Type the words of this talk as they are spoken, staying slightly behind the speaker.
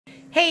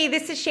Hey,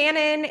 this is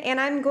Shannon, and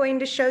I'm going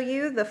to show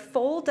you the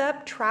Fold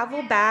Up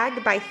Travel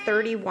Bag by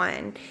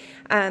 31.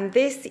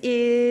 This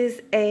is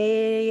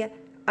a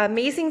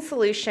amazing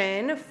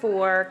solution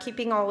for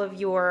keeping all of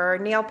your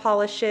nail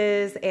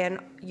polishes and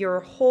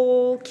your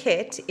whole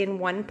kit in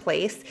one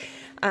place.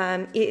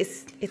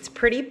 It's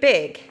pretty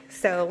big,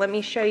 so let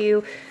me show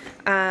you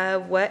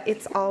what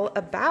it's all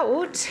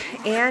about,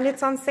 and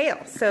it's on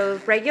sale.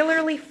 So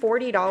regularly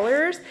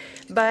 $40,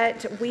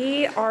 but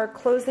we are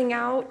closing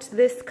out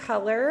this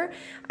color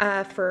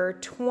for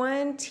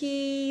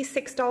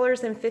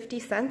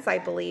 $26.50, I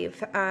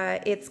believe.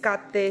 It's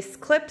got this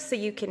clip so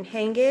you can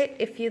hang it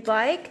if you'd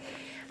like.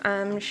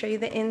 I'm going to show you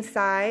the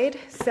inside.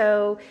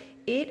 So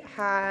it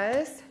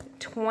has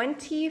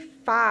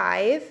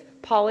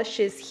 25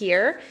 polishes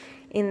here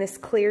in this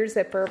clear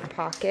zipper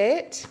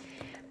pocket.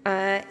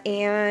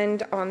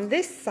 And on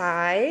this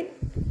side,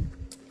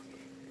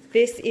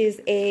 this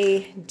is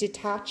a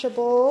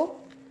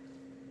detachable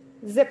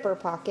zipper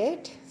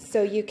pocket,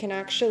 so you can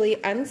actually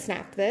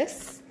unsnap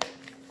this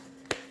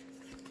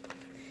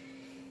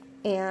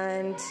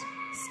and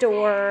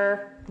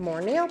store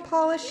more nail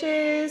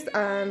polishes.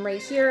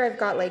 Right here I've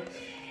got like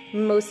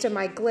most of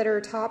my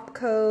glitter top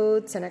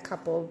coats and a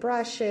couple of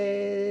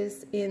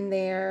brushes in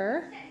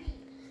there.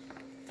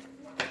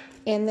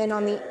 And then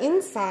on the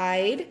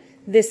inside,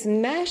 this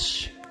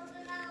mesh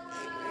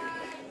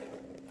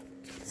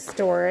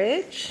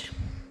storage.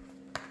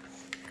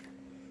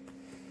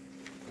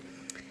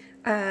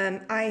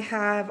 I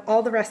have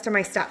all the rest of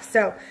my stuff.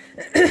 So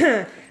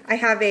I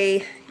have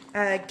a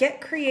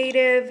Get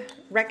Creative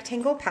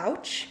rectangle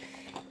pouch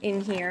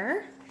in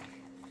here.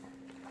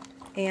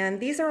 And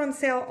these are on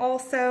sale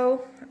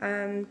also.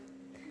 The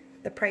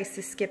price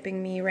is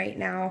skipping me right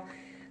now,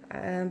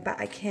 but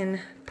I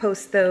can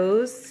post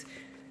those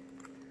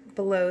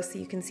below so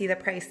you can see the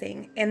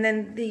pricing. And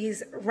then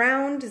these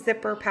round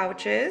zipper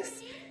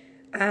pouches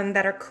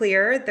that are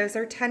clear, those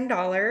are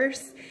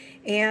 $10.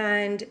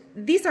 And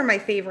these are my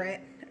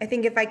favorite. I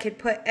think if I could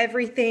put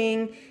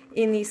everything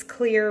in these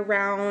clear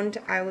round,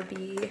 I would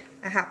be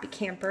a happy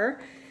camper.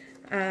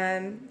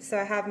 So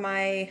I have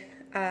my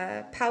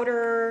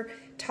powder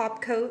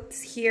top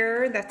coats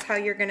here. That's how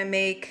you're gonna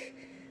make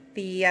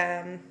the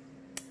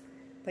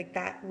like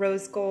that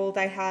rose gold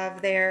I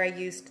have there. I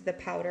used the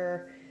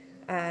powder.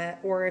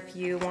 Or if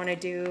you want to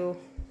do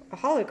a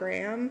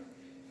hologram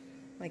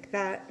like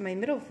that, my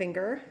middle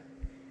finger,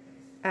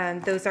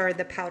 those are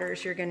the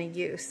powders you're going to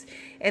use.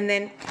 And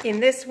then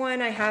in this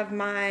one I have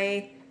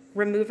my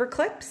remover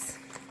clips.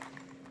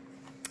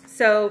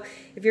 So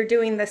if you're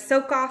doing the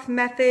soak off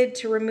method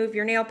to remove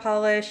your nail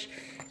polish,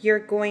 you're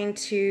going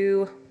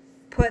to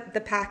put the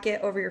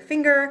packet over your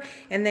finger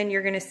and then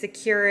you're going to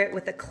secure it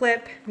with a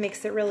clip.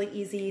 Makes it really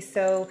easy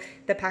so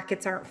the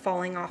packets aren't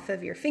falling off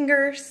of your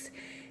fingers.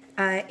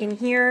 In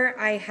here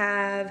I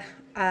have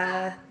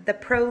the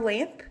Pro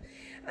lamp.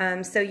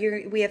 So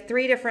we have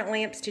 3 different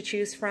lamps to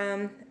choose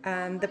from.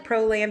 The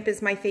Pro lamp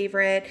is my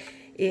favorite.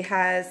 It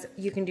has,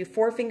 you can do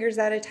 4 fingers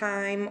at a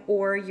time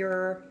or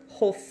your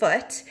whole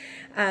foot,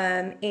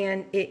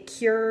 and it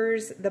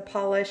cures the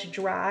polish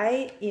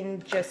dry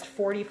in just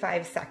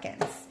 45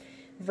 seconds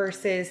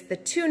versus the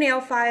 2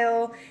 nail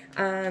file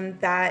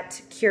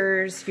that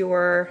cures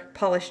your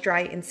polish dry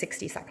in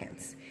 60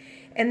 seconds.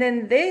 And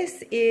then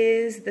this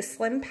is the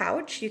slim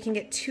pouch. You can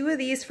get 2 of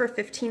these for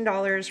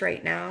 $15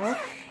 right now.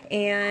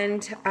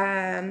 And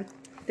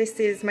this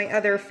is my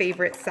other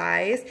favorite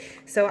size.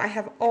 So I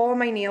have all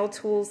my nail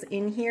tools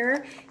in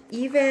here.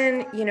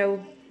 Even, you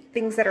know,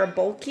 things that are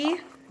bulky,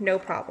 no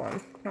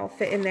problem. I'll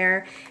fit in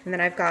there. And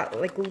then I've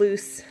got like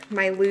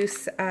my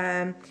loose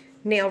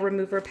nail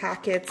remover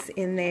packets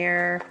in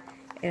there.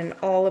 And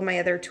all of my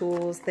other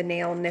tools, the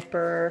nail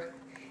nipper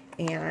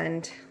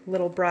and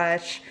little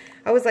brush.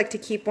 I always like to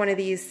keep one of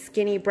these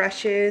skinny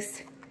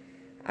brushes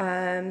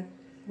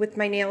with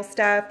my nail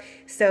stuff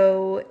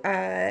so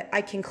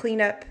I can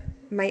clean up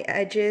my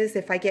edges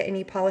if I get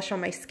any polish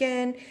on my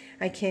skin.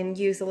 I can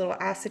use a little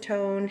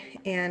acetone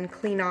and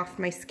clean off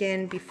my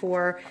skin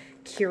before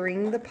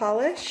curing the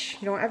polish.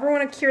 You don't ever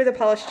want to cure the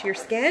polish to your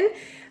skin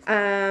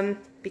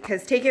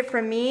because take it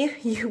from me,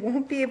 you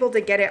won't be able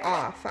to get it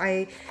off.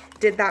 I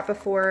did that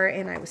before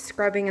and I was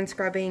scrubbing and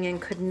scrubbing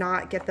and could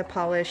not get the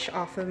polish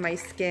off of my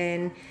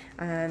skin.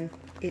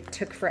 It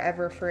took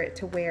forever for it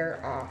to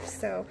wear off.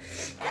 So,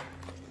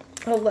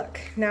 oh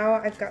look, now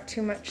I've got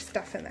too much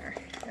stuff in there.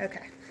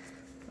 Okay,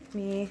 let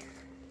me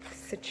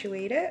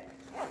situate it.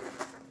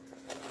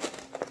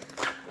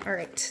 All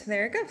right,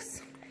 there it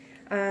goes.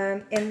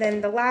 And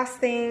then the last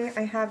thing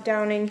I have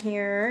down in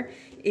here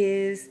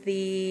is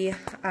the,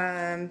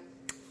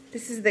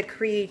 this is the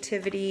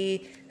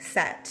Creativity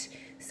set.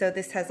 So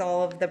this has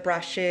all of the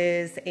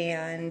brushes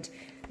and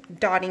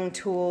dotting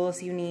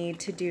tools you need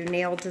to do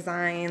nail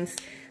designs.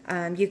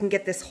 You can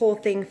get this whole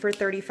thing for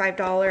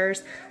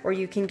 $35, or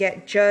you can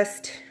get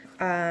just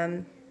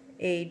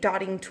a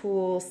dotting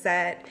tool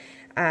set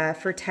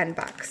for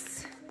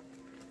 $10.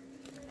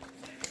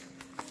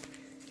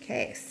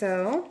 Okay,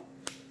 so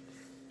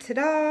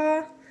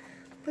ta-da!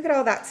 Look at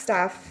all that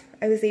stuff.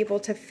 I was able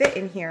to fit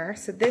in here.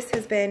 So this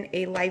has been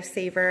a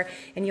lifesaver,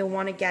 and you'll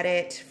want to get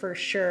it for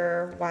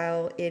sure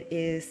while it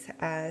is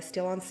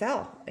still on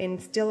sale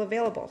and still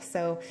available.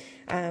 So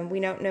we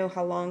don't know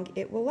how long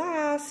it will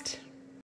last.